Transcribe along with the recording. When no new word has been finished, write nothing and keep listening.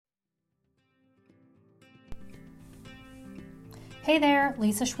Hey there,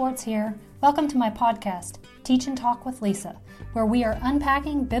 Lisa Schwartz here. Welcome to my podcast, Teach and Talk with Lisa, where we are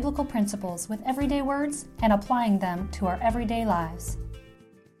unpacking biblical principles with everyday words and applying them to our everyday lives.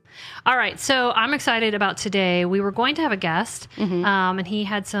 All right, so I'm excited about today. We were going to have a guest, and he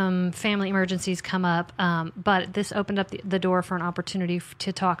had some family emergencies come up, but this opened up the door for an opportunity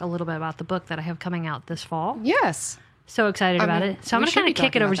to talk a little bit about the book that I have coming out this fall. Yes. So excited about it. So I'm going to kind of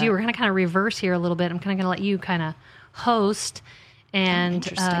kick it over to you. We're going to kind of reverse here a little bit. I'm kind of going to let you kind of host. And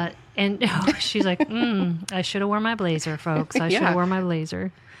she's like, I should have worn my blazer, folks. I should have worn my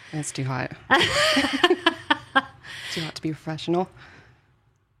blazer. It's too hot. Too hot to be professional.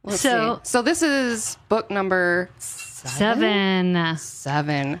 Let's see. So this is book number 7.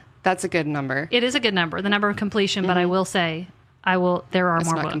 That's a good number. It is a good number, the number of completion, but I will say, there are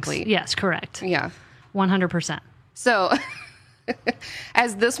more books. Complete. Yes, correct. Yeah. 100%. So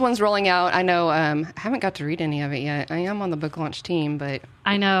as this one's rolling out, I know I haven't got to read any of it yet. I am on the book launch team, but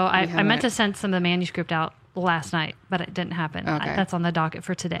I know I meant to send some of the manuscript out last night, but it didn't happen. Okay. That's on the docket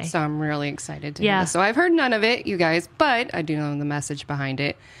for today. So I'm really excited to do this. So I've heard none of it, you guys, but I do know the message behind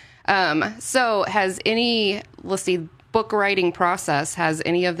it. So has book writing process, has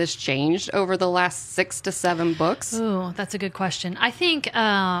any of this changed over the last 6 to 7 books? Ooh, that's a good question. I think,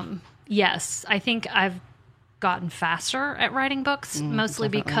 yes. I think I've gotten faster at writing books, mostly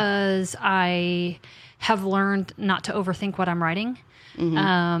because I have learned not to overthink what I'm writing.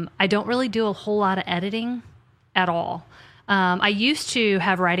 I don't really do a whole lot of editing at all. I used to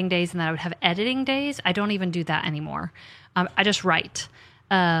have writing days and then I would have editing days. I don't even do that anymore. I just write.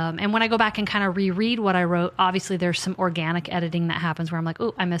 And when I go back and kind of reread what I wrote, obviously there's some organic editing that happens where I'm like,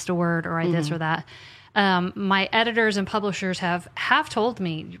 oh, I missed a word or I this or that. My editors and publishers have told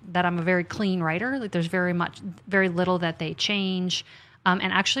me that I'm a very clean writer. Like there's very little that they change.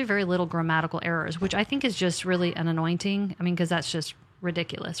 And actually very little grammatical errors, which I think is just really an anointing. I mean, because that's just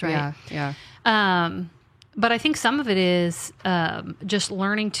ridiculous, right? Yeah. But I think some of it is just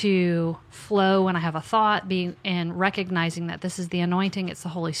learning to flow when I have a thought, and recognizing that this is the anointing, it's the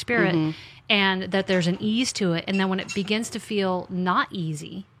Holy Spirit, and that there's an ease to it. And then when it begins to feel not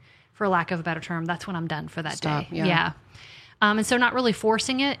easy, for lack of a better term, that's when I'm done for that day. Yeah. And so not really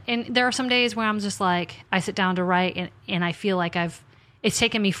forcing it. And there are some days where I'm just like, I sit down to write and I feel like it's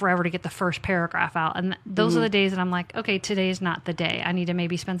taken me forever to get the first paragraph out. And those are the days that I'm like, okay, today's not the day. I need to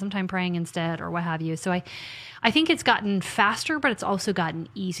maybe spend some time praying instead or what have you. So I think it's gotten faster, but it's also gotten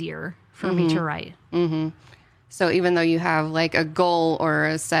easier for me to write. So even though you have like a goal or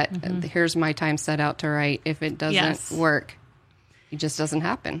a set, here's my time set out to write, if it doesn't work, it just doesn't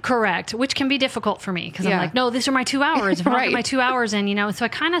happen. Correct, which can be difficult for me because I'm like, no, these are my 2 hours. If I don't get my 2 hours in, so I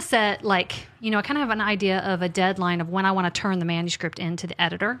kind of set I kind of have an idea of a deadline of when I want to turn the manuscript into the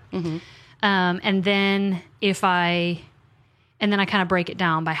editor. And then I kind of break it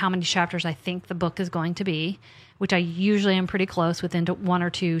down by how many chapters I think the book is going to be, which I usually am pretty close within 1 or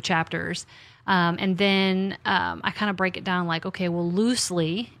 2 chapters. And then I kind of break it down like, okay, well,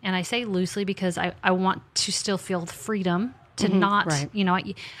 loosely, and I say loosely because I want to still feel the freedom to not,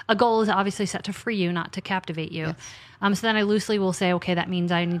 a goal is obviously set to free you, not to captivate you. Yes. So then I loosely will say, okay, that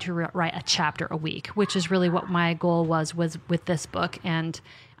means I need to write a chapter a week, which is really what my goal was with this book. And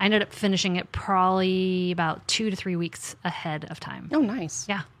I ended up finishing it probably about 2 to 3 weeks ahead of time. Oh, nice.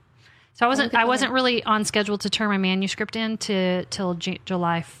 Yeah. So I wasn't really on schedule to turn my manuscript in till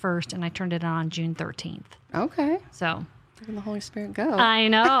July 1st, and I turned it on June 13th. Okay. So letting the Holy Spirit go. I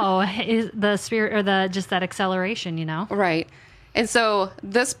know. Is the Spirit or just that acceleration, Right. And so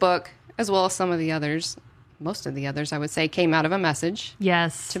this book, as well as some of the others, most of the others, I would say, came out of a message.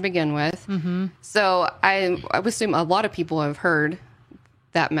 Yes. To begin with. So I would assume a lot of people have heard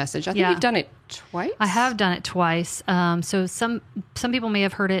that message. I think you've done it twice. I have done it twice. So some people may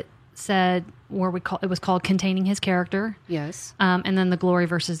have heard it said it was called Containing His Character. Yes. And then The Glory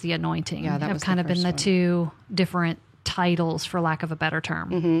versus the Anointing. Yeah, that have was kind the of been the one. 2 different titles, for lack of a better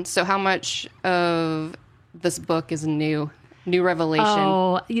term. So how much of this book is new revelation?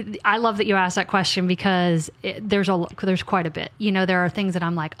 Oh, I love that you asked that question because there's quite a bit. There are things that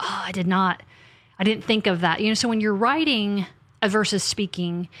I'm like, oh, I didn't think of that. So when you're writing versus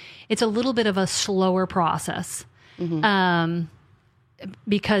speaking, it's a little bit of a slower process.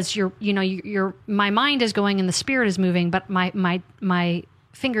 Because my mind is going and the Spirit is moving, but my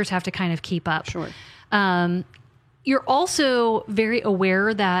fingers have to kind of keep up. Sure. You're also very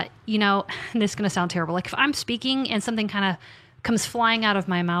aware that, and this is going to sound terrible. Like if I'm speaking and something kind of comes flying out of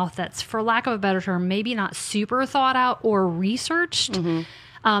my mouth that's, for lack of a better term, maybe not super thought out or researched, and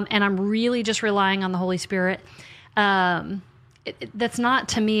I'm really just relying on the Holy Spirit, that's not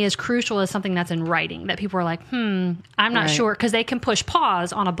to me as crucial as something that's in writing that people are like, I'm not sure, because they can push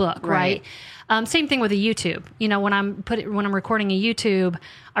pause on a book, right? Same thing with a YouTube. You know, when I'm recording a YouTube,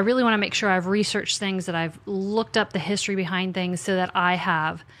 I really want to make sure I've researched things, that I've looked up the history behind things, so that I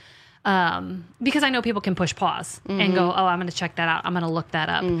have, because I know people can push pause and go, oh, I'm going to check that out. I'm going to look that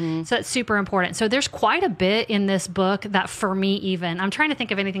up. So that's super important. So there's quite a bit in this book that for me, even, I'm trying to think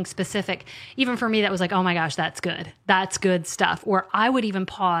of anything specific, even for me, that was like, oh my gosh, that's good. That's good stuff. Or I would even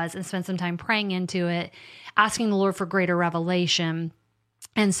pause and spend some time praying into it, asking the Lord for greater revelation.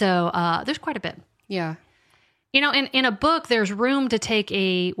 And so there's quite a bit. Yeah. You know, in a book, there's room to take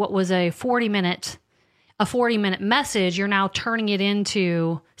what was a 40-minute message. You're now turning it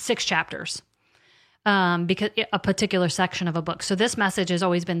into 6 chapters, because a particular section of a book. So this message has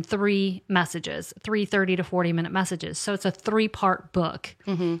always been 3 messages, 3 30 to 40-minute messages. So it's a 3-part book,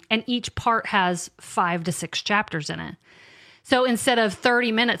 and each part has 5 to 6 chapters in it. So instead of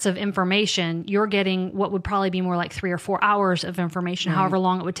 30 minutes of information, you're getting what would probably be more like 3 or 4 hours of information, however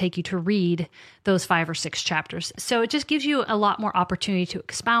long it would take you to read those 5 or 6 chapters. So it just gives you a lot more opportunity to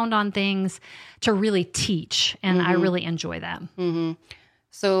expound on things, to really teach. And I really enjoy that.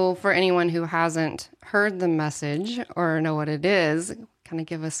 So for anyone who hasn't heard the message or know what it is, kind of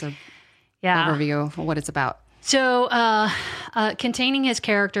give us a overview of what it's about. So, containing his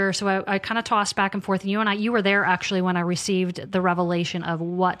character. So I kind of tossed back and forth, and you were there actually when I received the revelation of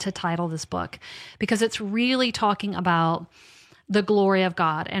what to title this book, because it's really talking about the glory of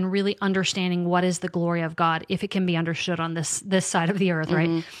God and really understanding what is the glory of God, if it can be understood on this side of the earth,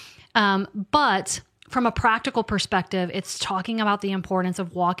 right? But from a practical perspective, it's talking about the importance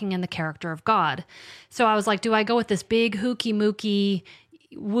of walking in the character of God. So I was like, do I go with this big hooky-mooky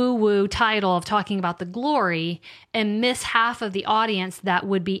woo-woo title of talking about the glory and miss half of the audience that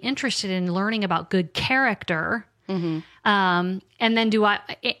would be interested in learning about good character? And then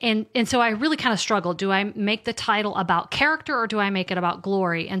so I really kind of struggled. Do I make the title about character, or do I make it about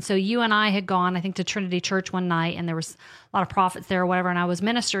glory? And so you and I had gone, I think, to Trinity Church one night, and there was a lot of prophets there or whatever, and I was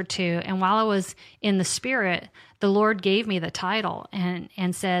ministered to. And while I was in the Spirit, the Lord gave me the title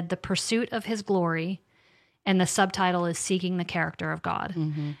and said, The Pursuit of His Glory. And the subtitle is Seeking the Character of God.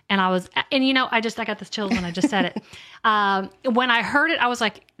 And I got this chills when I just said it. When I heard it, I was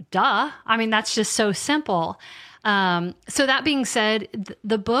like, duh. I mean, that's just so simple. So that being said,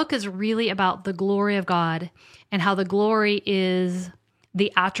 the book is really about the glory of God and how the glory is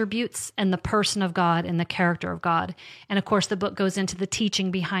the attributes and the person of God and the character of God. And of course, the book goes into the teaching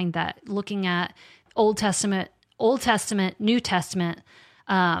behind that, looking at Old Testament, New Testament,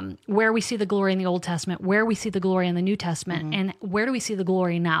 where we see the glory in the Old Testament, where we see the glory in the New Testament, and where do we see the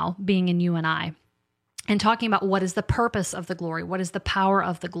glory now being in you and I, and talking about what is the purpose of the glory, what is the power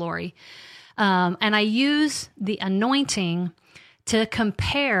of the glory. And I use the anointing to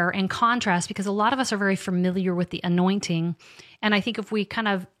compare and contrast, because a lot of us are very familiar with the anointing. And I think if we kind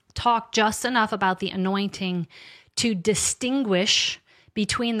of talk just enough about the anointing to distinguish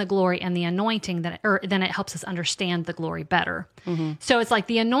between the glory and the anointing, then it helps us understand the glory better. So it's like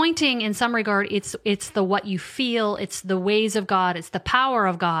the anointing, in some regard, it's the what you feel, it's the ways of God, it's the power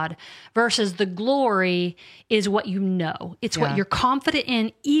of God, versus the glory is what you know. It's what you're confident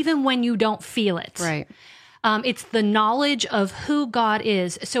in, even when you don't feel it. Right. It's the knowledge of who God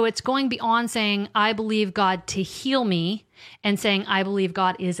is. So it's going beyond saying, I believe God to heal me, and saying, I believe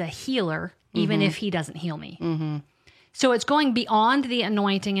God is a healer, even if He doesn't heal me. So it's going beyond the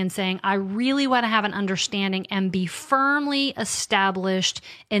anointing and saying, I really want to have an understanding and be firmly established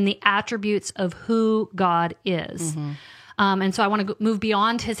in the attributes of who God is. And so I want to move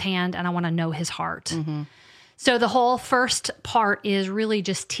beyond His hand, and I want to know His heart. So the whole first part is really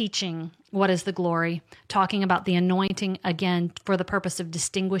just teaching what is the glory, talking about the anointing, again, for the purpose of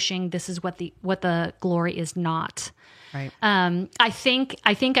distinguishing this is what the glory is not. Right. I think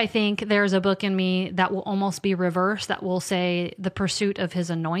there's a book in me that will almost be reversed, that will say the pursuit of His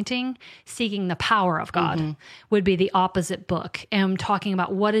anointing, seeking the power of God would be the opposite book. And talking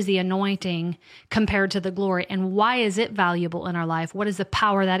about what is the anointing compared to the glory, and why is it valuable in our life? What is the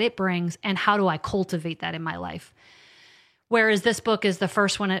power that it brings, and how do I cultivate that in my life? Whereas this book is the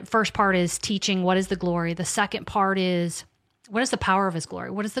first one. First part is teaching what is the glory. The second part is, what is the power of His glory?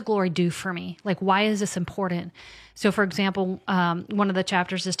 What does the glory do for me? Like, why is this important? So, for example, one of the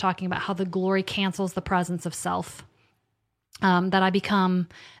chapters is talking about how the glory cancels the presence of self. That I become,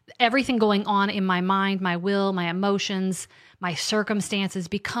 everything going on in my mind, my will, my emotions, my circumstances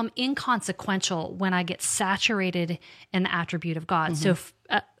become inconsequential when I get saturated in the attribute of God. So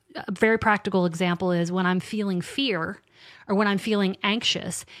a very practical example is when I'm feeling fear, or when I'm feeling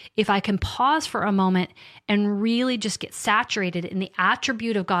anxious, if I can pause for a moment and really just get saturated in the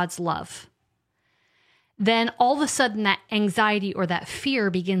attribute of God's love, then all of a sudden that anxiety or that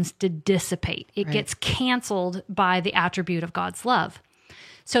fear begins to dissipate. It gets canceled by the attribute of God's love.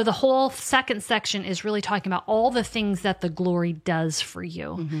 So the whole second section is really talking about all the things that the glory does for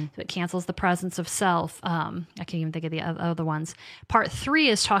you. So it cancels the presence of self. I can't even think of the other ones. Part 3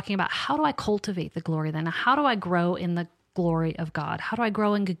 is talking about how do I cultivate the glory then? How do I grow in the glory of God? How do I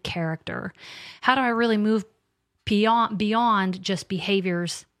grow in good character? How do I really move beyond just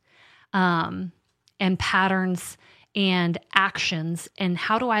behaviors and patterns and actions, and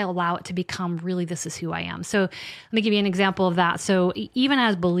how do I allow it to become really, this is who I am? So let me give you an example of that. So even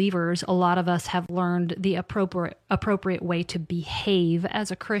as believers, a lot of us have learned the appropriate way to behave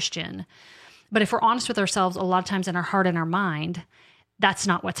as a Christian. But if we're honest with ourselves, a lot of times in our heart and our mind, that's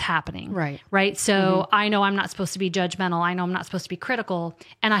not what's happening. Right. So I know I'm not supposed to be judgmental. I know I'm not supposed to be critical.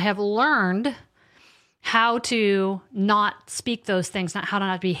 And I have learned how to not speak those things, how to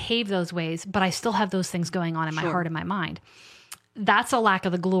not behave those ways, but I still have those things going on in my heart and my mind. That's a lack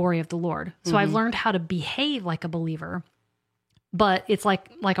of the glory of the Lord. So I've learned how to behave like a believer, but it's like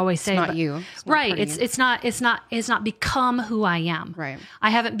I always say, it's not you. It's not it's not become who I am. Right.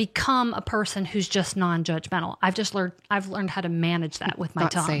 I haven't become a person who's just non-judgmental. I've learned how to manage that with my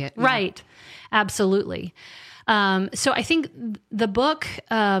tongue. Say it. Yeah. Right. Absolutely. So I think the book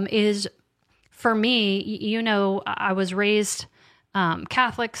is, for me, I was raised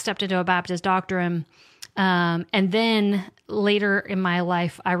Catholic, stepped into a Baptist doctrine, and then later in my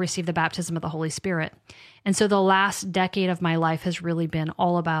life, I received the baptism of the Holy Spirit. And so the last decade of my life has really been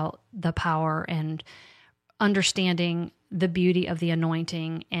all about the power and understanding the beauty of the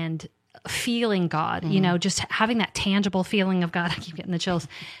anointing and feeling God, just having that tangible feeling of God. I keep getting the chills.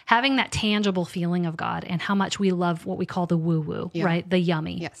 Having that tangible feeling of God and how much we love what we call the woo-woo, right? The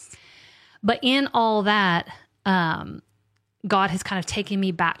yummy. Yes. But in all that, God has kind of taken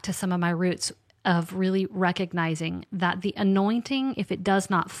me back to some of my roots of really recognizing that the anointing, if it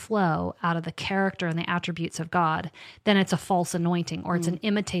does not flow out of the character and the attributes of God, then it's a false anointing or it's an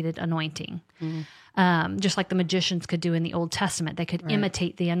imitated anointing. Just like the magicians could do in the Old Testament. They could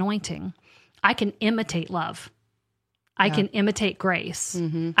imitate the anointing. I can imitate love. I can imitate grace.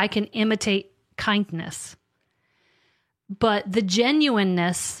 I can imitate kindness. But the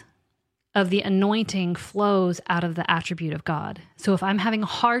genuineness of the anointing flows out of the attribute of God. So if I'm having a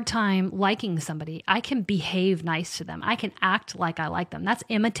hard time liking somebody, I can behave nice to them. I can act like I like them. That's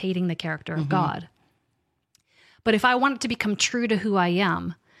imitating the character of God. But if I want it to become true to who I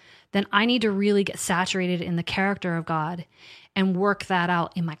am, then I need to really get saturated in the character of God and work that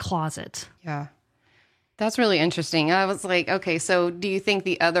out in my closet. Yeah. That's really interesting. I was like, okay, so do you think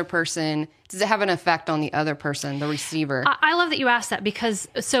the other person, does it have an effect on the other person, the receiver? I love that you asked that, because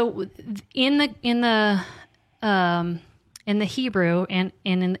so in the Hebrew and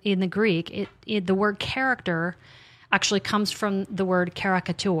in the Greek, the word character actually comes from the word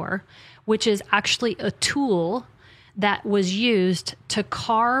karikatur, which is actually a tool that was used to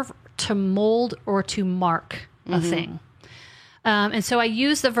carve, to mold, or to mark a thing. And so I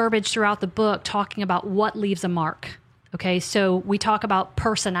use the verbiage throughout the book talking about what leaves a mark. Okay, so we talk about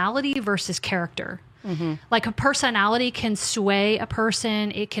personality versus character. Like a personality can sway a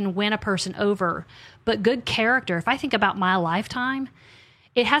person, it can win a person over. But good character, if I think about my lifetime,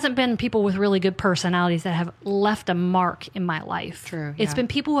 it hasn't been people with really good personalities that have left a mark in my life. True. It's been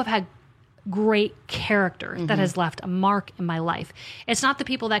people who have had great character that has left a mark in my life. It's not the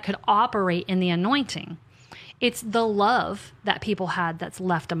people that could operate in the anointing. It's the love that people had that's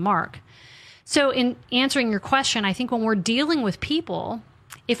left a mark. So in answering your question, I think when we're dealing with people,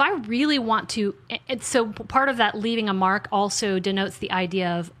 if I really want to, so part of that leaving a mark also denotes the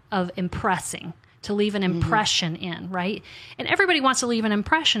idea of impressing, to leave an impression in, right? And everybody wants to leave an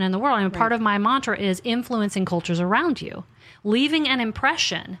impression in the world. I mean, part of my mantra is influencing cultures around you, leaving an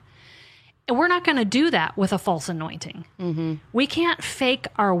impression. And we're not going to do that with a false anointing. We can't fake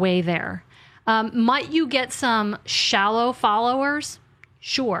our way there. Might you get some shallow followers?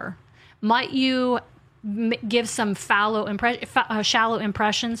 Sure. Might you give some shallow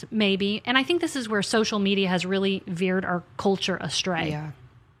impressions? Maybe. And I think this is where social media has really veered our culture astray.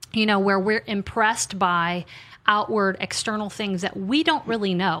 Yeah. Where we're impressed by outward external things that we don't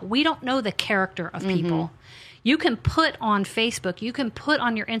really know. We don't know the character of people. You can put on Facebook, you can put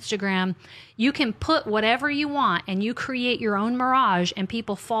on your Instagram, you can put whatever you want, and you create your own mirage, and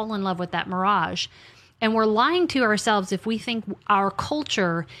people fall in love with that mirage. And we're lying to ourselves if we think our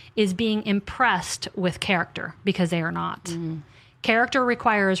culture is being impressed with character, because they are not. Character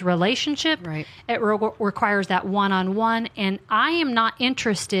requires relationship. Right. It requires that one-on-one. And I am not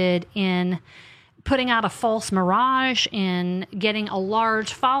interested in putting out a false mirage and getting a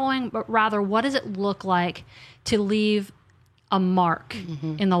large following, but rather, what does it look like to leave a mark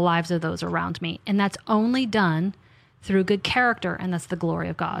in the lives of those around me? And that's only done through good character, and that's the glory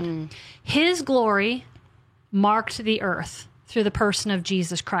of God. His glory marked the earth through the person of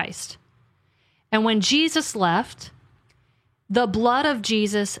Jesus Christ. And when Jesus left, the blood of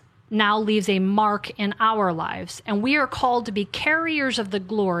Jesus now leaves a mark in our lives. And we are called to be carriers of the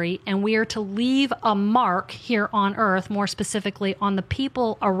glory, and we are to leave a mark here on earth, more specifically on the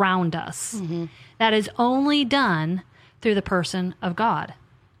people around us. That is only done through the person of God.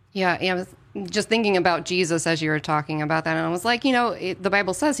 Yeah, I was just thinking about Jesus as you were talking about that, and I was like, the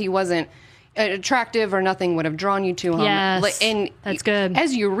Bible says he wasn't attractive or nothing would have drawn you to him. Yes, and that's good.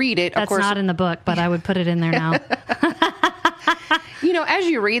 As you read it, that's of course, not in the book, but I would put it in there now. As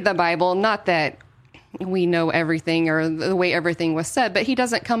you read the Bible, not that we know everything or the way everything was said, but he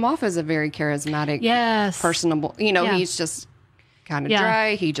doesn't come off as a very charismatic, personable. He's just kind of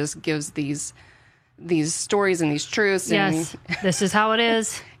dry. He just gives these stories and these truths. Yes, this is how it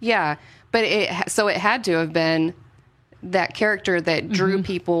is. Yeah, but it had to have been that character that drew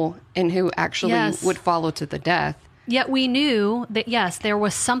people and who actually would follow to the death. Yet we knew that, yes, there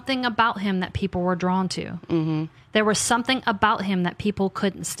was something about him that people were drawn to. There was something about him that people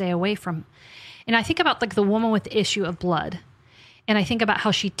couldn't stay away from. And I think about the woman with the issue of blood. And I think about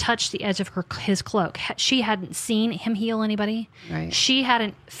how she touched the edge of his cloak. She hadn't seen him heal anybody. Right. She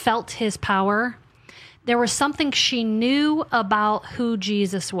hadn't felt his power. There was something she knew about who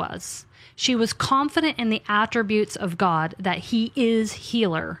Jesus was. She was confident in the attributes of God, that he is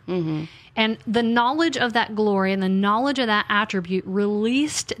healer. And the knowledge of that glory and the knowledge of that attribute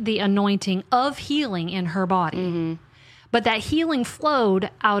released the anointing of healing in her body. But that healing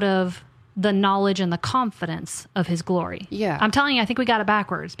flowed out of the knowledge and the confidence of his glory. Yeah. I'm telling you, I think we got it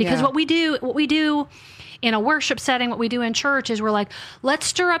backwards. Because what we do in a worship setting, what we do in church is we're like, let's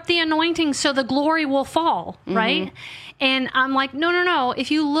stir up the anointing so the glory will fall, right? And I'm like, no.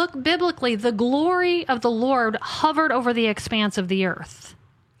 If you look biblically, the glory of the Lord hovered over the expanse of the earth.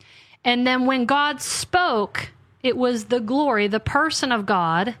 And then when God spoke, it was the glory, the person of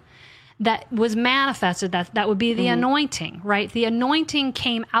God that was manifested. That would be the anointing, right? The anointing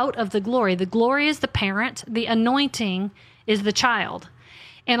came out of the glory. The glory is the parent. The anointing is the child.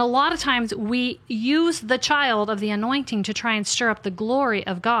 And a lot of times we use the child of the anointing to try and stir up the glory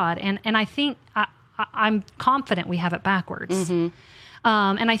of God. And I think, I'm confident we have it backwards. And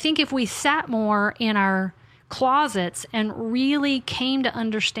I think if we sat more in our closets and really came to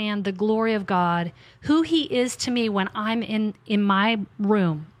understand the glory of God, who he is to me when I'm in my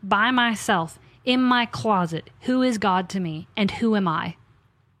room, by myself, in my closet, who is God to me and who am I?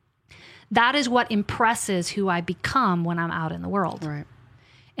 That is what impresses who I become when I'm out in the world. Right.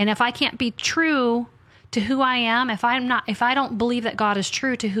 And if I can't be true to who I am, if I don't believe that God is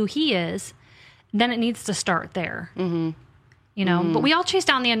true to who he is, then it needs to start there. But we all chase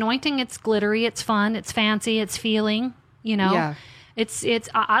down the anointing. It's glittery, it's fun, it's fancy, it's feeling, it's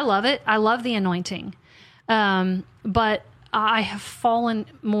I love it. I love the anointing. But I have fallen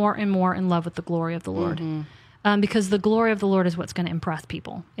more and more in love with the glory of the Lord. Because the glory of the Lord is what's going to impress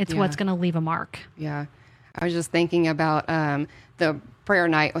people. It's what's going to leave a mark. Yeah. I was just thinking about the prayer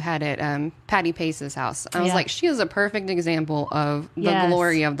night we had at Patty Pace's house. I was like, she is a perfect example of the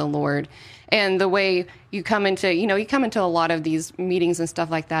glory of the Lord. And the way you come into a lot of these meetings and stuff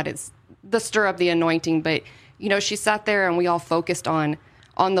like that, it's the stir up the anointing. But, she sat there and we all focused on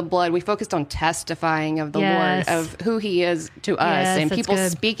the blood. We focused on testifying of the Lord, of who he is to us, and people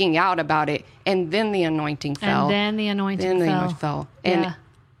speaking out about it. And then the anointing fell. And And,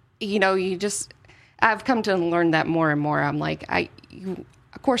 I've come to learn that more and more. I'm like,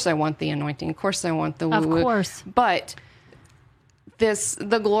 of course I want the anointing. Of course I want the woo-woo. Of course. But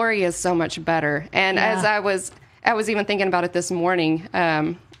the glory is so much better. And as I was even thinking about it this morning,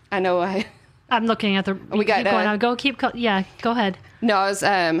 I'm looking at the, go ahead. No, I was,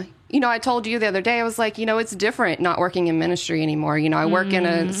 I told you the other day, I was like, it's different not working in ministry anymore. I work in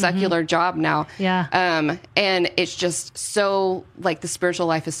a secular job now. Yeah. And it's just so, the spiritual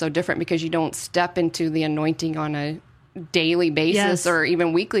life is so different because you don't step into the anointing on a daily basis or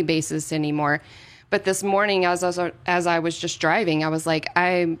even weekly basis anymore. But this morning, as I was just driving, I was like,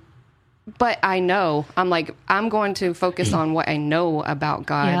 I'm going to focus on what I know about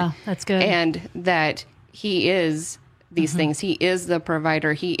God. Yeah, that's good. And that he is these things. He is the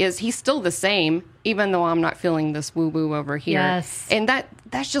provider. He's still the same, even though I'm not feeling this woo-woo over here. Yes. And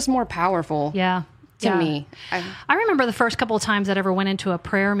that's just more powerful. Yeah. to me. I remember the first couple of times that I ever went into a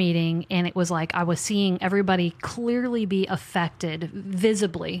prayer meeting, and it was like I was seeing everybody clearly be affected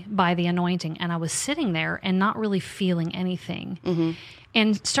visibly by the anointing, and I was sitting there and not really feeling anything. Mm-hmm.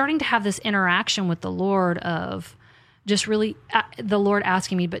 And starting to have this interaction with the Lord of just really the Lord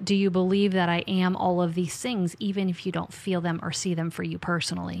asking me, but do you believe that I am all of these things, even if you don't feel them or see them for you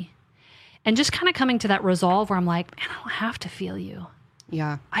personally? And just kind of coming to that resolve where I'm like, man, I don't have to feel you.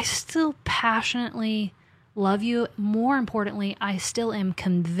 Yeah. I still passionately love you. More importantly, I still am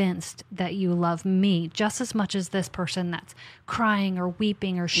convinced that you love me just as much as this person that's crying or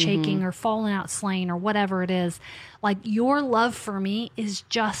weeping or shaking or falling out slain or whatever it is. Like, your love for me is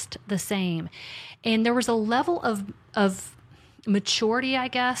just the same. And there was a level of maturity, I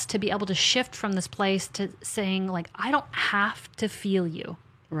guess, to be able to shift from this place to saying, like, I don't have to feel you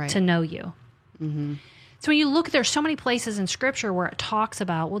to know you. Mm-hmm. So when you look, there's so many places in Scripture where it talks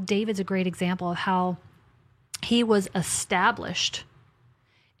about, well, David's a great example of how he was established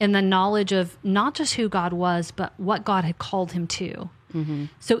in the knowledge of not just who God was, but what God had called him to. Mm-hmm.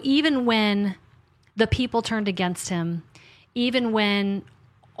 So even when the people turned against him, even when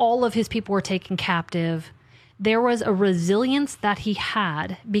all of his people were taken captive, there was a resilience that he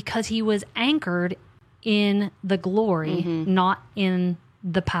had because he was anchored in the glory, not in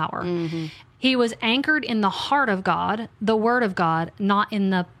the power. Mm-hmm. He was anchored in the heart of God, the word of God, not in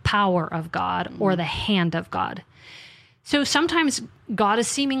the power of God or the hand of God. So sometimes God is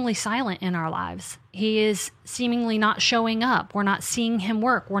seemingly silent in our lives. He is seemingly not showing up. We're not seeing him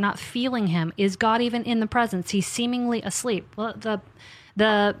work. We're not feeling him. Is God even in the presence? He's seemingly asleep. Well,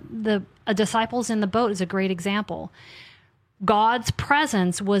 the disciples in the boat is a great example. God's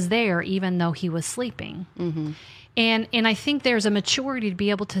presence was there even though he was sleeping. Mm-hmm. And I think there's a maturity to be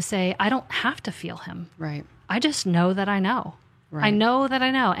able to say, I don't have to feel him. Right. I just know that I know. Right. I know that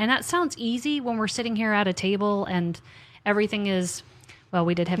I know. And that sounds easy when we're sitting here at a table and everything is, well,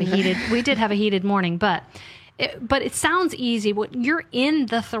 we did have a heated morning, but it sounds easy. When you're in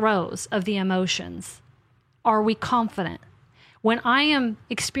the throes of the emotions, are we confident? When I am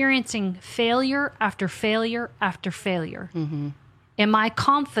experiencing failure after failure after failure, am I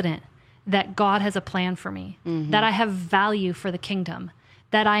confident that God has a plan for me, that I have value for the kingdom,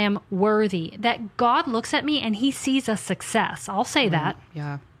 that I am worthy, that God looks at me and he sees a success? I'll say that.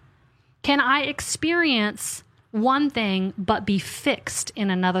 Yeah. Can I experience one thing but be fixed in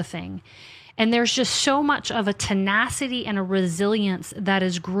another thing? And there's just so much of a tenacity and a resilience that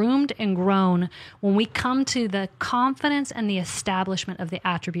is groomed and grown when we come to the confidence and the establishment of the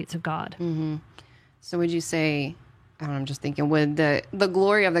attributes of God. Mm-hmm. So would you say, I'm just thinking, would the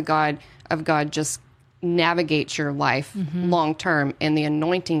glory of God just navigate your life long term, and the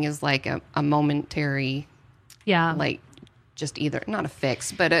anointing is like a momentary, like just either not a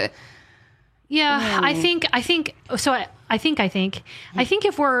fix, but a I think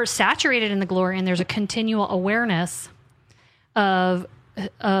if we're saturated in the glory and there's a continual awareness of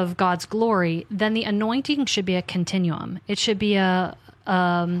God's glory, then the anointing should be a continuum. It should be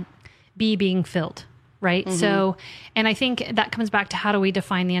being filled. Right. Mm-hmm. So, and I think that comes back to how do we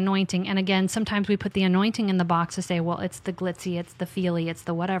define the anointing? And again, sometimes we put the anointing in the box to say, well, it's the glitzy, it's the feely, it's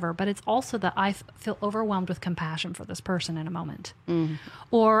the whatever, but it's also that I feel overwhelmed with compassion for this person in a moment. Mm-hmm.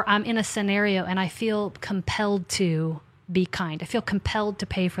 Or I'm in a scenario and I feel compelled to be kind. I feel compelled to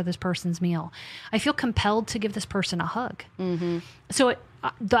pay for this person's meal. I feel compelled to give this person a hug. Mm-hmm. So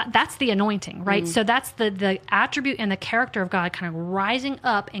that's the anointing, right? So that's the attribute and the character of God kind of rising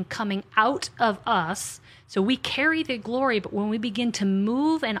up and coming out of us. So we carry the glory, but when we begin to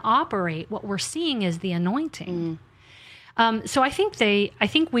move and operate, what we're seeing is the anointing. So I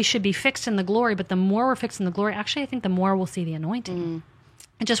think we should be fixed in the glory, but the more we're fixed in the glory, actually, I think the more we'll see the anointing.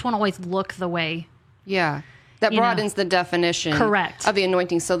 It just won't always look the way. Yeah. That broadens the definition of the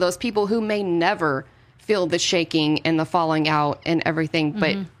anointing. So those people who may never feel the shaking and the falling out and everything,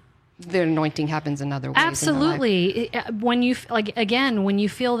 but the anointing happens in other ways. Absolutely. When you when you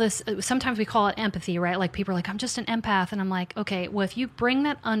feel this, sometimes we call it empathy, right? Like people are like, I'm just an empath. And I'm like, okay, well, if you bring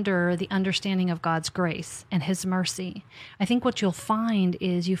that under the understanding of God's grace and his mercy, I think what you'll find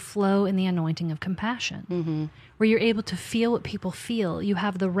is you flow in the anointing of compassion, where you're able to feel what people feel. You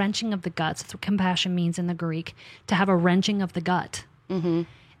have the wrenching of the guts. That's what compassion means in the Greek, to have a wrenching of the gut. And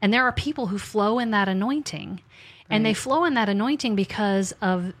there are people who flow in that anointing. And they flow in that anointing because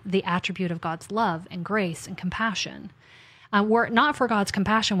of the attribute of God's love and grace and compassion. Were it not for God's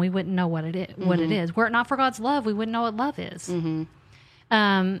compassion, we wouldn't know what it is. Were it not for God's love, we wouldn't know what love is.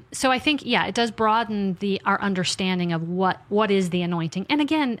 So I think, it does broaden our understanding of what is the anointing. And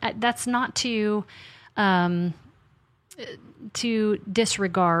again, that's not to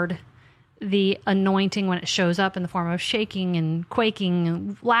disregard the anointing when it shows up in the form of shaking and quaking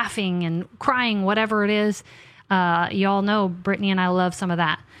and laughing and crying, whatever it is. You all know Brittany and I love some of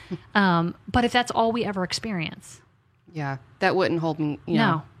that. But if that's all we ever experience. Yeah, that wouldn't hold me.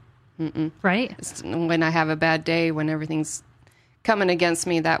 No. Right? When I have a bad day, when everything's coming against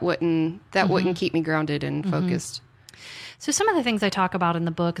me, that wouldn't keep me grounded and focused. So some of the things I talk about in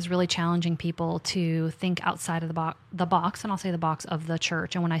the book is really challenging people to think outside of the box, and I'll say the box of the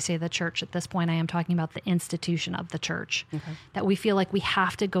church. And when I say the church at this point, I am talking about the institution of the church. Okay. That we feel like we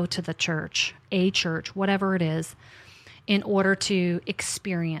have to go to the church, a church, whatever it is, in order to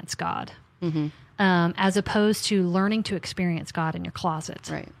experience God, as opposed to learning to experience God in your closet.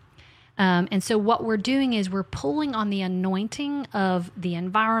 Right. And so what we're doing is we're pulling on the anointing of the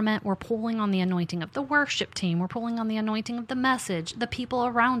environment. We're pulling on the anointing of the worship team. We're pulling on the anointing of the message, the people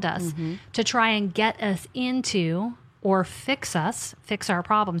around us, to try and get us into, or fix our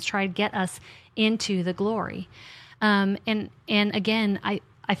problems, try to get us into the glory. And again,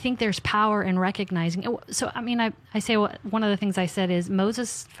 I think there's power in recognizing. So, I mean, I say one of the things I said is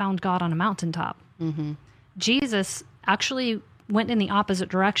Moses found God on a mountaintop. Jesus actually went in the opposite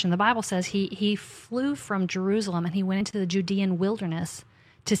direction. The Bible says he flew from Jerusalem and he went into the Judean wilderness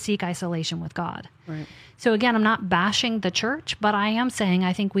to seek isolation with God. Right. So again, I'm not bashing the church, but I am saying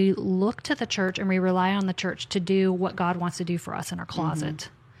I think we look to the church and we rely on the church to do what God wants to do for us in our closet.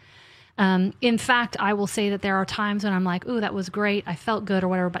 In fact, I will say that there are times when I'm like, ooh, that was great. I felt good or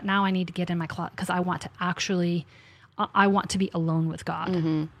whatever, but now I need to get in my closet because I want to be alone with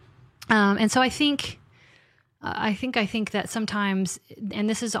God. And so I think that sometimes, and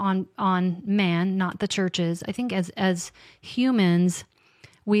this is on man, not the churches. I think as humans,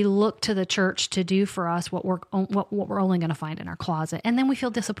 we look to the church to do for us what we're only going to find in our closet, and then we feel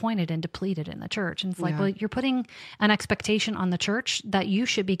disappointed and depleted in the church. And it's like, well, you're putting an expectation on the church that you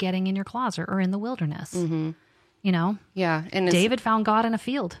should be getting in your closet or in the wilderness. You know? Yeah. And David found God in a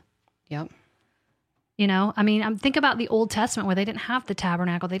field. Yep. You know, I mean, think about the Old Testament where they didn't have the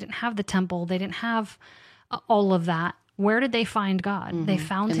tabernacle, they didn't have the temple, they didn't have all of that. Where did they find God? They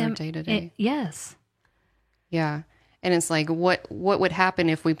found him day-to-day. Yes. Yeah. And it's like, what would happen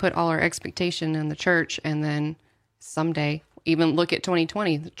if we put all our expectation in the church and then someday, even look at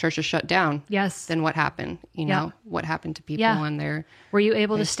 2020, the church is shut down. Yes. Then what happened? You know, what happened to people on there? Were you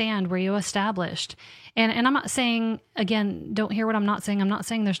able to stand? Were you established? And I'm not saying, again, don't hear what I'm not saying. I'm not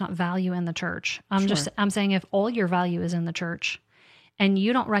saying there's not value in the church. I'm saying if all your value is in the church and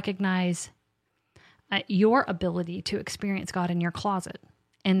you don't recognize your ability to experience God in your closet.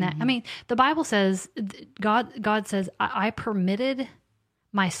 And that, I mean, the Bible says, God says, I permitted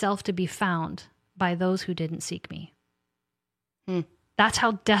myself to be found by those who didn't seek me. That's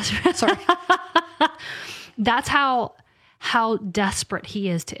how desperate, that's how desperate he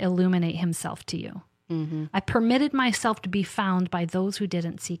is to illuminate himself to you. I permitted myself to be found by those who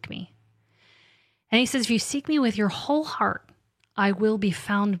didn't seek me. And he says, if you seek me with your whole heart, I will be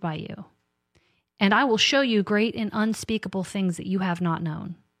found by you. And I will show you great and unspeakable things that you have not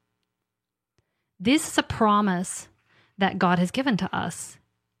known. This is a promise that God has given to us.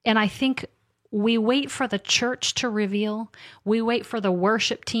 And I think we wait for the church to reveal. We wait for the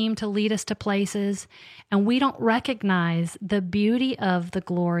worship team to lead us to places. And we don't recognize the beauty of the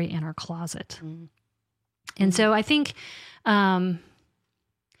glory in our closet. And so I think, I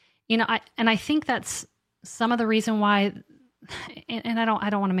think that's some of the reason why. And I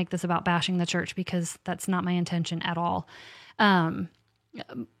don't want to make this about bashing the church because that's not my intention at all. And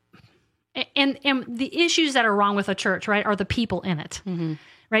the issues that are wrong with a church, right, are the people in it,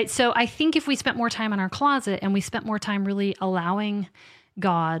 right? So I think if we spent more time in our closet and we spent more time really allowing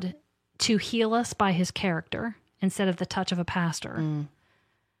God to heal us by his character instead of the touch of a pastor,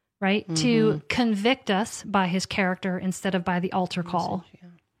 right? To convict us by his character instead of by the altar call.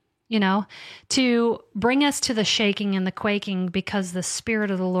 You know, to bring us to the shaking and the quaking because the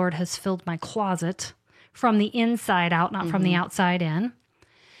Spirit of the Lord has filled my closet from the inside out, not from the outside in.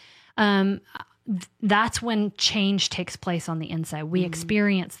 That's when change takes place on the inside. We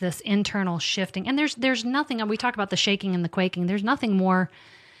experience this internal shifting. And there's nothing, we talk about the shaking and the quaking, there's nothing more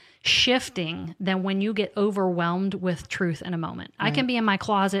shifting than when you get overwhelmed with truth in a moment. Right. I can be in my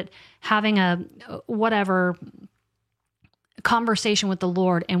closet having a whatever conversation with the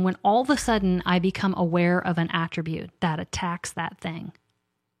Lord, and when all of a sudden I become aware of an attribute that attacks that thing,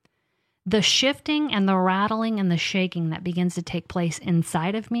 the shifting and the rattling and the shaking that begins to take place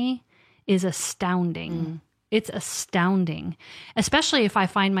inside of me is astounding. It's astounding, especially if I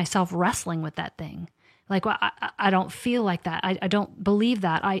find myself wrestling with that thing. Like, well, I don't feel like that. I don't believe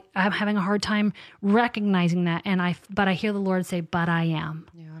that. I'm having a hard time recognizing that. But I hear the Lord say, but I am.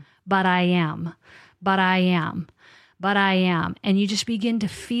 Yeah. but I am, but I am, but I am. And you just begin to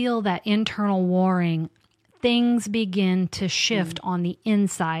feel that internal warring. Things begin to shift on the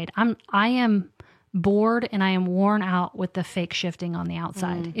inside. I am bored and I am worn out with the fake shifting on the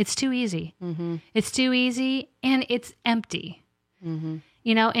outside. It's too easy. It's too easy and it's empty.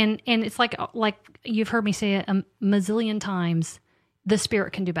 You know, and it's like you've heard me say it a mazillion times, the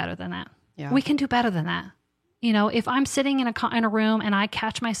Spirit can do better than that. Yeah. We can do better than that. You know, if I'm sitting in a room and I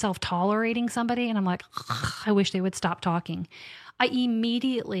catch myself tolerating somebody and I'm like, I wish they would stop talking, I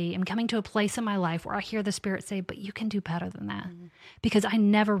immediately am coming to a place in my life where I hear the Spirit say, but you can do better than that. Because I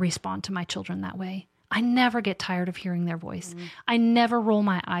never respond to my children that way. I never get tired of hearing their voice. I never roll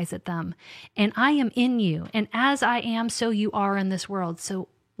my eyes at them. And I am in you. And as I am, so you are in this world. So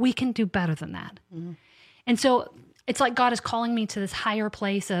we can do better than that. And so it's like God is calling me to this higher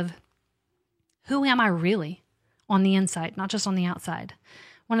place of who am I really on the inside, not just on the outside.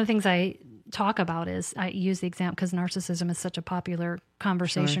 One of the things I talk about is, I use the example because narcissism is such a popular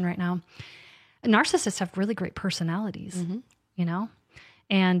conversation right now. Narcissists have really great personalities, you know,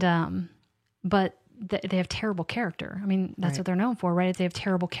 and, but they have terrible character. I mean, that's what they're known for, right? They have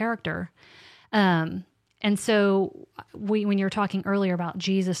terrible character. And so when you were talking earlier about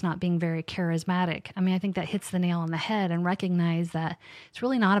Jesus not being very charismatic, I mean, I think that hits the nail on the head, and recognize that it's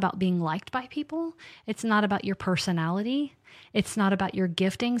really not about being liked by people. It's not about your personality. It's not about your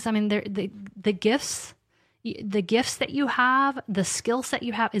giftings. I mean, the gifts that you have, the skill set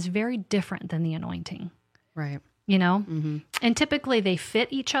you have is very different than the anointing. Right. You know? And typically they fit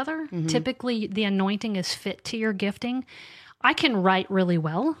each other. Typically the anointing is fit to your gifting. I can write really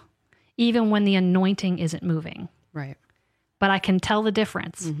well, even when the anointing isn't moving. Right. But I can tell the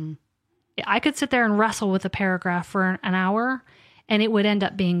difference. I could sit there and wrestle with a paragraph for an hour and it would end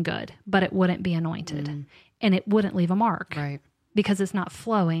up being good, but it wouldn't be anointed and it wouldn't leave a mark. Right. Because it's not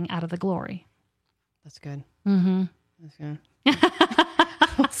flowing out of the glory. That's good. That's good.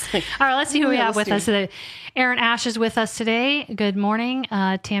 All right, let's see who we have with us today. Aaron Ash is with us today. Good morning.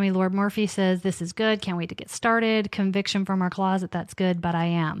 Tammy Lord Murphy says, this is good. Can't wait to get started. Conviction from our closet. That's good, but I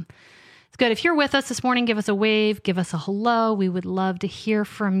am. It's good. If you're with us this morning, give us a wave, give us a hello. We would love to hear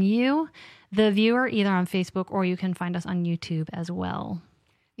from you, the viewer, either on Facebook or you can find us on YouTube as well.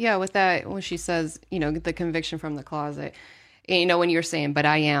 Yeah, with that, when she says, you know, the conviction from the closet, you know, when you're saying, but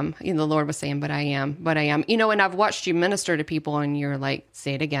I am, you know, the Lord was saying, but I am, you know, and I've watched you minister to people and you're like,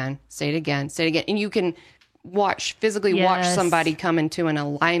 say it again, say it again, say it again. And you can physically watch somebody come into an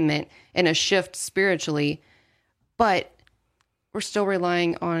alignment and a shift spiritually, but we're still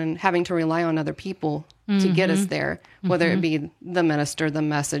having to rely on other people to get us there, whether it be the minister, the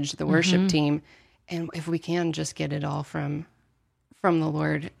message, the worship team. And if we can just get it all from the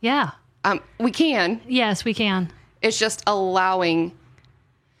Lord. Yeah. We can. Yes, we can. It's just allowing,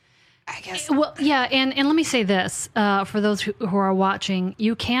 I guess. Well, yeah, and let me say this, for those who are watching,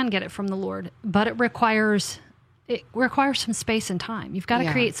 you can get it from the Lord, but it requires some space and time. You've got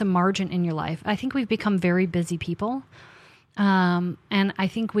to create some margin in your life. I think we've become very busy people, and I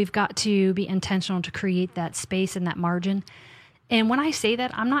think we've got to be intentional to create that space and that margin. And when I say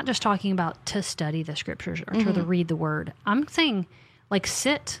that, I'm not just talking about to study the scriptures or to read the word. I'm saying, like,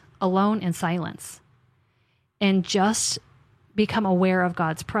 sit alone in silence and just become aware of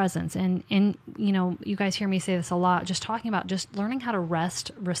God's presence. And you know, you guys hear me say this a lot, just talking about just learning how to rest,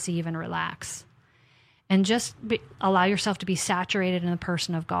 receive, and relax. And just allow yourself to be saturated in the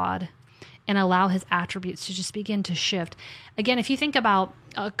person of God and allow his attributes to just begin to shift. Again, if you think about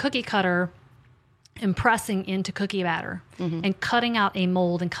a cookie cutter impressing into cookie batter and cutting out a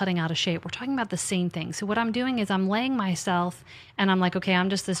mold and cutting out a shape, we're talking about the same thing. So what I'm doing is I'm laying myself and I'm like, okay, I'm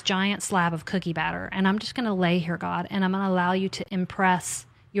just this giant slab of cookie batter and I'm just going to lay here, God, and I'm going to allow you to impress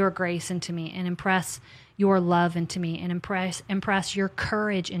your grace into me and impress your love into me and impress your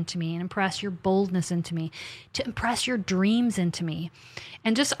courage into me and impress your boldness into me, to impress your dreams into me,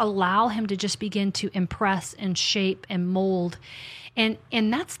 and just allow him to just begin to impress and shape and mold. And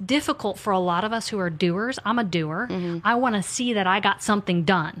that's difficult for a lot of us who are doers. I'm a doer. I want to see that I got something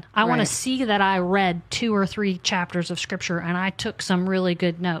done. I want to see that I read 2 or 3 chapters of scripture and I took some really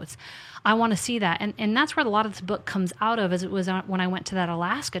good notes. I want to see that. And that's where a lot of this book comes out of, as it was when I went to that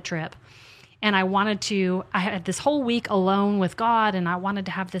Alaska trip. And I had this whole week alone with God, and I wanted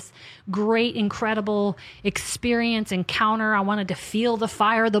to have this great, incredible experience, encounter. I wanted to feel the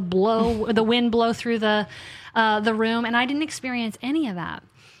fire, the wind blow through the room, and I didn't experience any of that.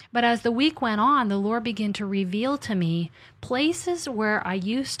 But as the week went on, the Lord began to reveal to me places where I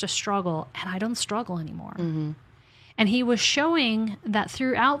used to struggle, and I don't struggle anymore. And he was showing that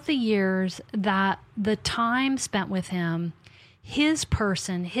throughout the years that the time spent with him, His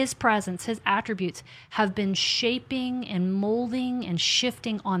person, his presence, his attributes have been shaping and molding and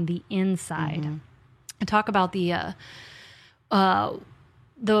shifting on the inside. Mm-hmm. And talk about the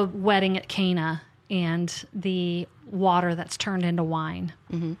wedding at Cana and the water that's turned into wine,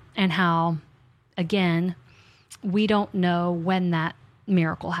 mm-hmm. and how, again, we don't know when that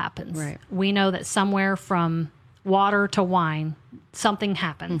miracle happens. Right. We know that somewhere from water to wine, something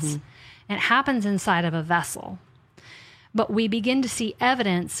happens. Mm-hmm. And it happens inside of a vessel. But we begin to see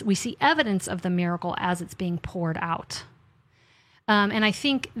evidence. We see evidence of the miracle as it's being poured out. And I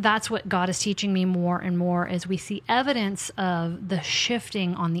think that's what God is teaching me more and more, is we see evidence of the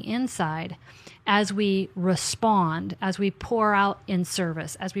shifting on the inside as we respond, as we pour out in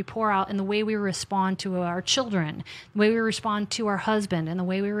service, as we pour out in the way we respond to our children, the way we respond to our husband, and the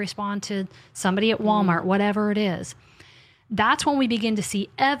way we respond to somebody at Walmart, whatever it is. That's when we begin to see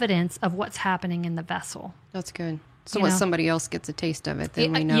evidence of what's happening in the vessel. That's good. So when somebody else gets a taste of it,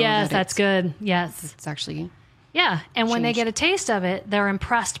 then we know that's good. Yes. It's actually and changed. When they get a taste of it, they're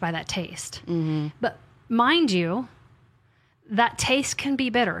impressed by that taste. Mm-hmm. But mind you, that taste can be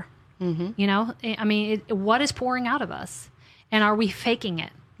bitter. Mm-hmm. I mean, what is pouring out of us? And are we faking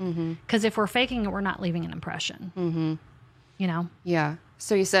it? Because if we're faking it, we're not leaving an impression. Mm-hmm. Yeah.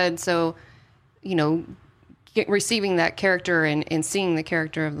 So you said, receiving that character and seeing the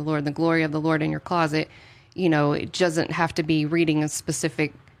character of the Lord, the glory of the Lord in your closet, it doesn't have to be reading a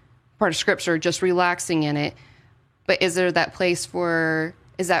specific part of Scripture, just relaxing in it. But is there that place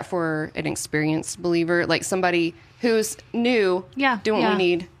is that for an experienced believer, like somebody who's new? Yeah. We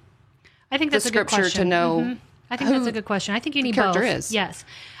need? I think that's the a good Scripture question. to know. Mm-hmm. I think that's a good question. I think you need both. Character is. Yes.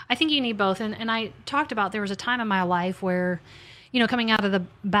 I think you need both. And I talked about, there was a time in my life where, coming out of the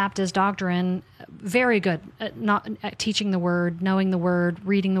Baptist doctrine, very good at teaching the Word, knowing the Word,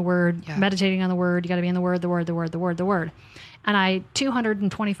 reading the Word, meditating on the Word. You got to be in the Word, the Word, the Word, the Word, the Word. And I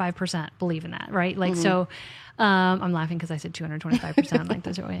 225% believe in that, right? Like, so I'm laughing because I said 225%. I'm like,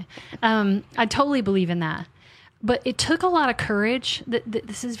 that's right. I totally believe in that. But it took a lot of courage.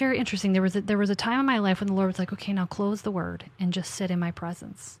 This is very interesting. There was a time in my life when the Lord was like, okay, now close the Word and just sit in my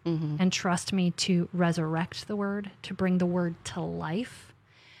presence and trust me to resurrect the Word, to bring the Word to life.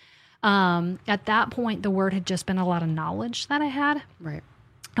 At that point, the Word had just been a lot of knowledge that I had. Right.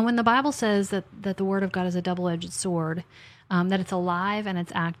 And when the Bible says that the Word of God is a double-edged sword, that it's alive and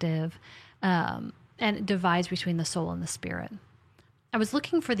it's active, and it divides between the soul and the spirit, I was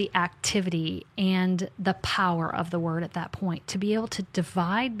looking for the activity and the power of the Word at that point to be able to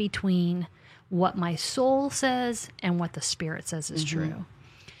divide between what my soul says and what the Spirit says is true.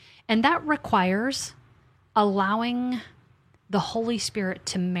 And that requires allowing the Holy Spirit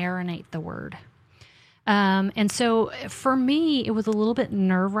to marinate the Word. And so for me, it was a little bit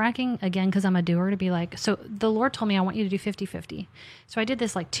nerve-wracking, again, because I'm a doer, to be like, so the Lord told me, I want you to do 50-50. So I did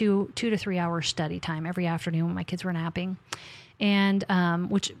this like 2 to 3 hour study time every afternoon when my kids were napping. And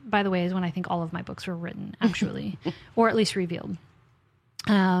which, by the way, is when I think all of my books were written, actually, or at least revealed.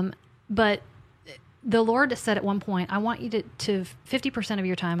 But the Lord said at one point, I want you to 50% of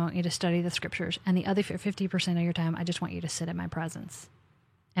your time, I want you to study the Scriptures. And the other 50% of your time, I just want you to sit in my presence.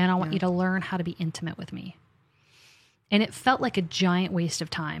 And I want you to learn how to be intimate with me. And it felt like a giant waste of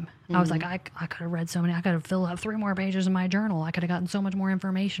time. I was like, I could have read so many. I could have filled out 3 more pages in my journal. I could have gotten so much more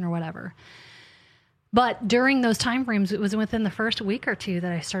information or whatever. But during those time frames, it was within the first week or 2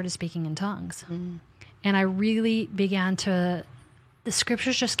 that I started speaking in tongues. And I really began the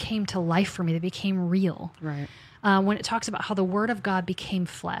Scriptures just came to life for me. They became real. Right. When it talks about how the Word of God became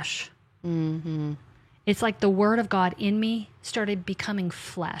flesh. It's like the Word of God in me started becoming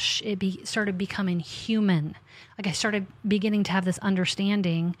flesh. It started becoming human. Like I started beginning to have this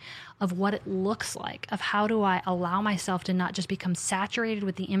understanding of what it looks like, of how do I allow myself to not just become saturated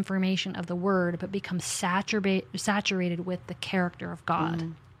with the information of the Word, but become saturated with the character of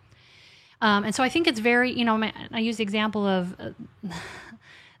God. And so I think it's very, I use the example of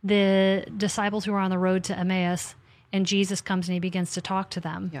the disciples who were on the road to Emmaus, and Jesus comes and he begins to talk to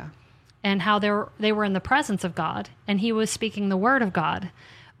them. Yeah. And how they were in the presence of God, and he was speaking the Word of God,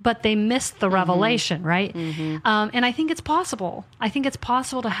 but they missed the revelation, right? And I think it's possible. I think it's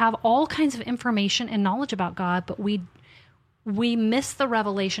possible to have all kinds of information and knowledge about God, but we miss the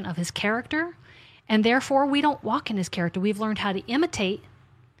revelation of his character, and therefore we don't walk in his character. We've learned how to imitate.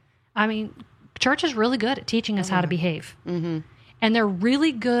 I mean, church is really good at teaching us how to behave. And they're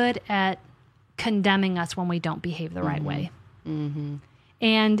really good at condemning us when we don't behave the right way.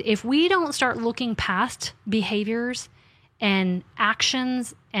 And if we don't start looking past behaviors and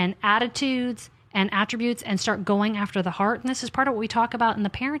actions and attitudes and attributes and start going after the heart. And this is part of what we talk about in the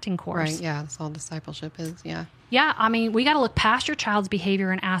parenting course. Right. Yeah. That's all discipleship is. Yeah. Yeah. I mean, we got to look past your child's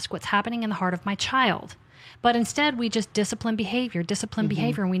behavior and ask what's happening in the heart of my child. But instead, we just discipline behavior,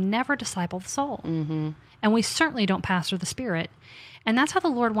 and we never disciple the soul. And we certainly don't pastor the spirit. And that's how the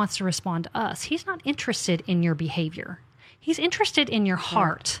Lord wants to respond to us. He's not interested in your behavior. He's interested in your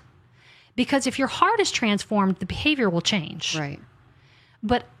heart. Because if your heart is transformed, the behavior will change. Right.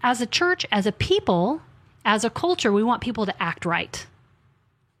 But as a church, as a people, as a culture, we want people to act right.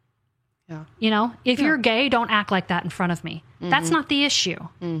 Yeah. You know, if you're gay, don't act like that in front of me. That's not the issue.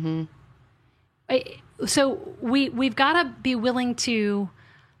 So we've got to be willing to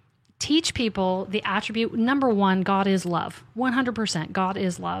teach people the attribute. Number one, God is love. 100%. God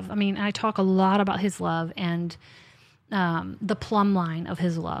is love. I mean, I talk a lot about his love and the plumb line of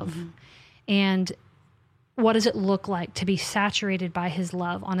his love. And what does it look like to be saturated by his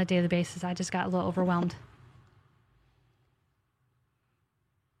love on a daily basis? I just got a little overwhelmed.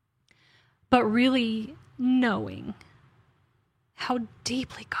 But really knowing how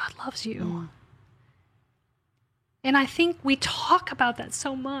deeply God loves you. And I think we talk about that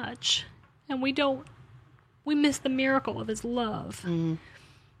so much, and we miss the miracle of his love.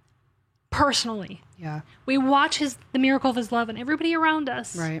 Personally. Yeah. We watch the miracle of his love in everybody around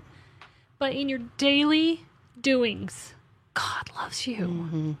us. Right. But in your daily doings, God loves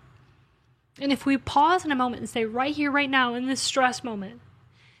you. And if we pause in a moment and say, right here, right now, in this stress moment,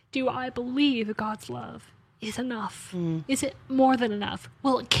 do I believe God's love is enough? Is it more than enough?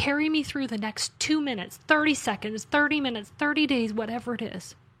 Will it carry me through the next 2 minutes, 30 seconds, 30 minutes, 30 days, whatever it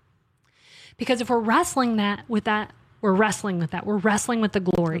is? Because if we're wrestling with that, we're wrestling with the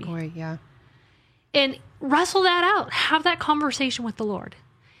glory. The glory, yeah. And wrestle that out. Have that conversation with the Lord.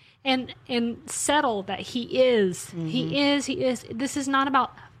 And settle that he is. He is. This is not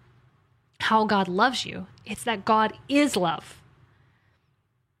about how God loves you. It's that God is love.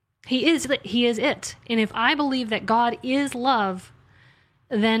 He is it. And if I believe that God is love,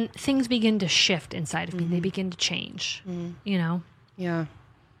 then things begin to shift inside of me. They begin to change, you know? Yeah.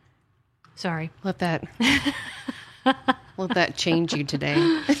 Sorry. Let that change you today.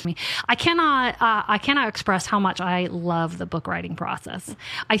 I cannot express how much I love the book writing process.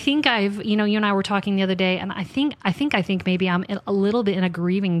 I think you and I were talking the other day, and I think maybe I'm a little bit in a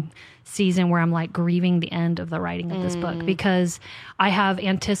grieving season where I'm like grieving the end of the writing of this book, because I have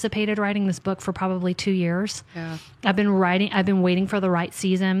anticipated writing this book for probably 2 years. Yeah. I've been waiting for the right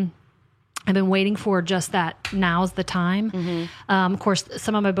season. I've been waiting for just that. Now's the time. Of course,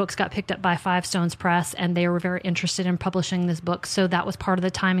 some of my books got picked up by Five Stones Press, and they were very interested in publishing this book. So that was part of the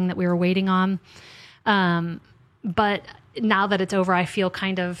timing that we were waiting on. But now that it's over, I feel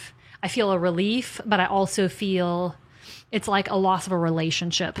a relief, but I also feel it's like a loss of a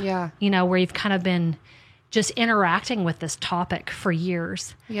relationship. Yeah. You know, where you've kind of been just interacting with this topic for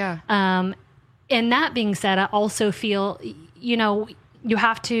years. Yeah. And that being said, I also feel, you know, you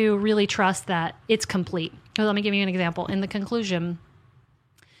have to really trust that it's complete. So let me give you an example. In the conclusion,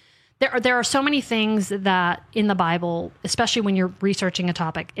 there are so many things that in the Bible, especially when you're researching a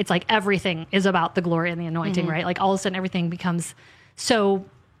topic, it's like everything is about the glory and the anointing, right? Like all of a sudden everything becomes so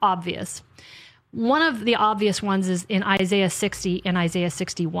obvious. One of the obvious ones is in Isaiah 60 and Isaiah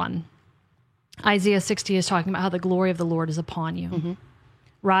 61. Isaiah 60 is talking about how the glory of the Lord is upon you.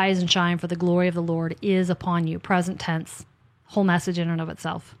 Rise and shine, for the glory of the Lord is upon you. Present tense. Whole message in and of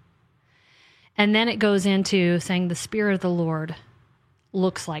itself. And then it goes into saying the Spirit of the Lord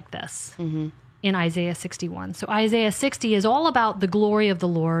looks like this in Isaiah 61. So Isaiah 60 is all about the glory of the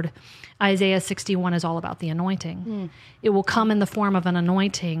Lord. Isaiah 61 is all about the anointing. It will come in the form of an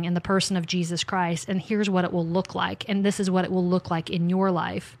anointing in the person of Jesus Christ. And here's what it will look like. And this is what it will look like in your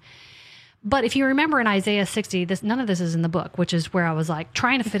life. But if you remember in Isaiah 60, none of this is in the book, which is where I was like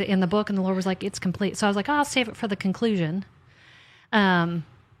trying to fit it in the book. And the Lord was like, it's complete. So I was like, I'll save it for the conclusion.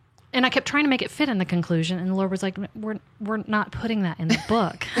 And I kept trying to make it fit in the conclusion, and the Lord was like, "We're not putting that in the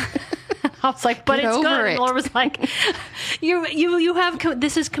book." I was like, "But it's good." And the Lord was like, "You have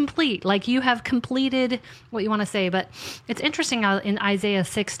this is complete. Like you have completed what you want to say." But it's interesting in Isaiah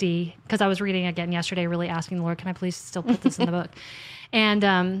 60, because I was reading again yesterday, really asking the Lord, "Can I please still put this in the book?"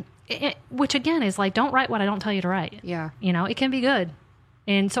 And which again is like, don't write what I don't tell you to write. Yeah, you know, it can be good,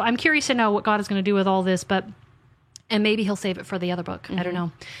 and so I'm curious to know what God is going to do with all this, but. And maybe he'll save it for the other book. I don't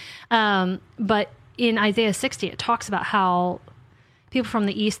know. But in Isaiah 60, it talks about how people from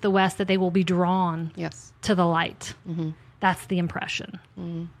the east, the west, that they will be drawn to the light. That's the impression,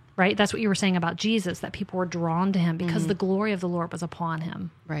 right? That's what you were saying about Jesus, that people were drawn to him because the glory of the Lord was upon him.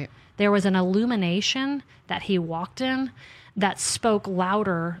 Right. There was an illumination that he walked in that spoke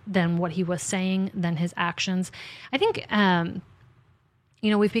louder than what he was saying, than his actions. I think,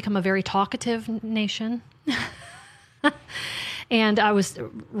 we've become a very talkative nation. And I was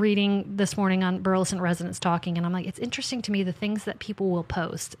reading this morning on Burleson Residents Talking, and I'm like, it's interesting to me the things that people will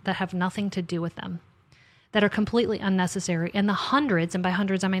post that have nothing to do with them, that are completely unnecessary. And the hundreds, and by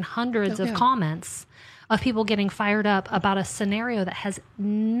hundreds I mean hundreds of comments of people getting fired up about a scenario that has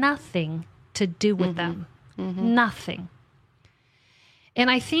nothing to do with them. Nothing.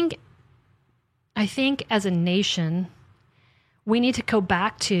 And I think as a nation, we need to go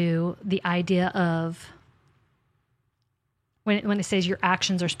back to the idea of when it says your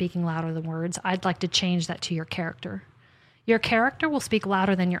actions are speaking louder than words, I'd like to change that to your character. Your character will speak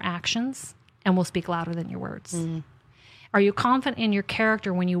louder than your actions and will speak louder than your words. Are you confident in your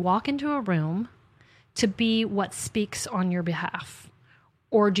character when you walk into a room to be what speaks on your behalf?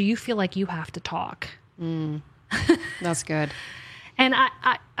 Or do you feel like you have to talk? That's good. And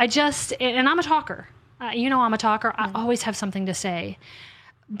I just, and I'm a talker. I'm a talker. I always have something to say.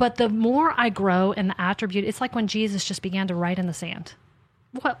 But the more I grow in the attribute, it's like when Jesus just began to write in the sand.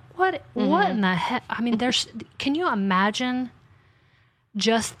 What in the heck? I mean, can you imagine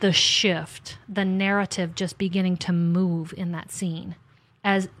just the shift, the narrative just beginning to move in that scene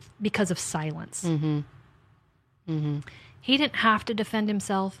because of silence? He didn't have to defend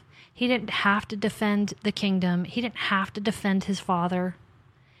himself. He didn't have to defend the kingdom. He didn't have to defend his father.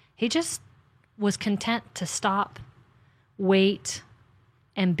 He just was content to stop, wait,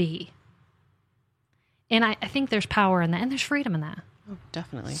 and be. And I think there's power in that, and there's freedom in that. Oh,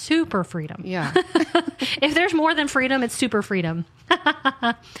 definitely. Super freedom. Yeah. If there's more than freedom, it's super freedom.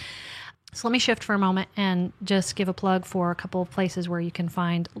 So let me shift for a moment and just give a plug for a couple of places where you can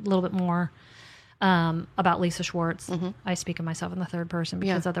find a little bit more about Lisa Schwartz. I speak of myself in the third person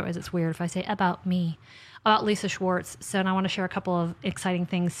because otherwise it's weird if I say about me, about Lisa Schwartz. So, and I want to share a couple of exciting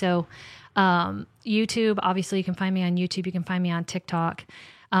things. So, YouTube, obviously you can find me on YouTube. You can find me on TikTok.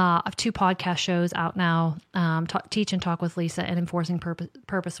 I have 2 podcast shows out now, Teach and Talk with Lisa and Enforcing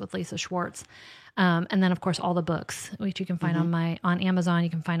Purpose with Lisa Schwartz. And then of course all the books, which you can find on Amazon, you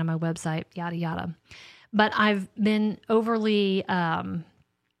can find on my website, yada, yada. But I've been overly, I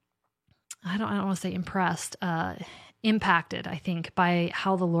don't want to say impressed, impacted, I think, by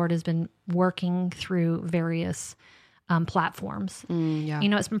how the Lord has been working through various platforms.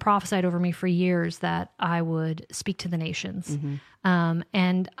 It's been prophesied over me for years that I would speak to the nations.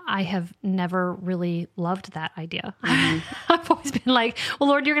 And I have never really loved that idea. I've always been like, well,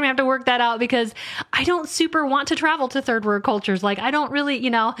 Lord, you're going to have to work that out because I don't super want to travel to third world cultures. Like, I don't really,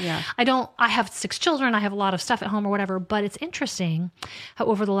 I have 6 children. I have a lot of stuff at home or whatever, but it's interesting how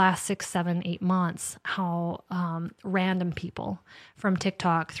over the last 6, 7, 8 months, how random people from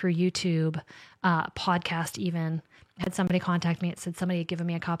TikTok through YouTube, podcast even, had somebody contact me. It said somebody had given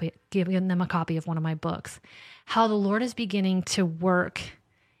them a copy of one of my books. How the Lord is beginning to work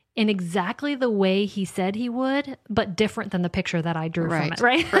in exactly the way he said he would, but different than the picture that I drew from it.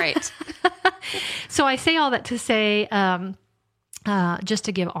 Right. So I say all that to say, just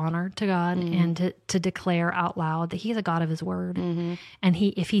to give honor to God and to declare out loud that he's a God of his word. And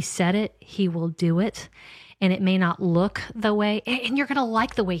if he said it, he will do it. And it may not look the way, and you're going to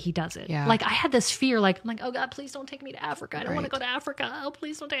like the way he does it. Yeah. Like I had this fear, like, oh God, please don't take me to Africa. I don't want to go to Africa. Oh,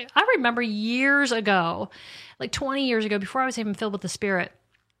 please don't take me. I remember years ago, like 20 years ago, before I was even filled with the Spirit,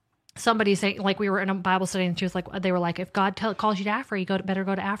 somebody saying, like we were in a Bible study and she was like, they were like, if God calls you to Africa, better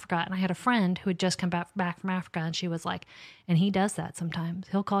go to Africa. And I had a friend who had just come back from Africa, and she was like, and he does that sometimes.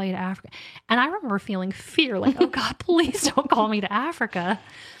 He'll call you to Africa. And I remember feeling fear, like, oh God, please don't call me to Africa.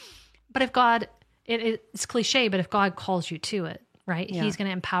 But if God, it's cliche, but if God calls you to it, right? Yeah. He's going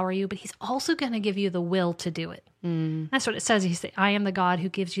to empower you, but he's also going to give you the will to do it. That's what it says. He said, I am the God who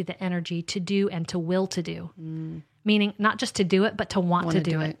gives you the energy to do and to will to do. Meaning not just to do it, but to want to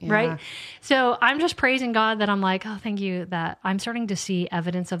do it. Yeah. Right. So I'm just praising God that I'm like, oh, thank you that I'm starting to see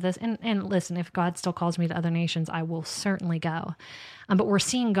evidence of this. And listen, if God still calls me to other nations, I will certainly go. But we're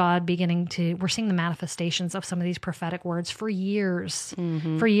seeing God we're seeing the manifestations of some of these prophetic words for years.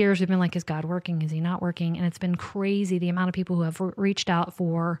 For years, we've been like, is God working? Is he not working? And it's been crazy the amount of people who have reached out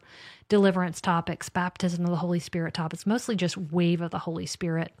for deliverance topics, baptism of the Holy Spirit topics, mostly just wave of the Holy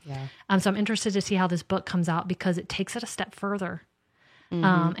Spirit. Yeah. So I'm interested to see how this book comes out because it takes it a step further.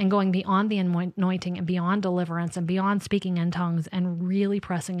 And going beyond the anointing and beyond deliverance and beyond speaking in tongues and really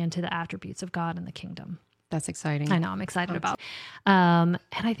pressing into the attributes of God and the kingdom. That's exciting. I know. I'm excited about it. And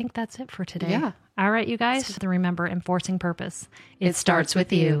I think that's it for today. Yeah. All right, you guys. Remember, enforcing purpose. It starts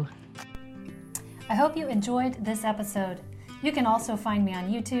with you. I hope you enjoyed this episode. You can also find me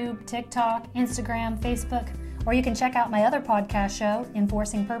on YouTube, TikTok, Instagram, Facebook, or you can check out my other podcast show,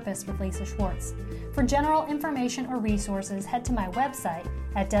 Enforcing Purpose with Lisa Schwartz. For general information or resources, head to my website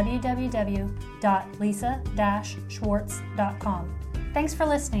at www.lisa-schwartz.com. Thanks for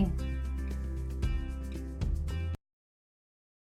listening.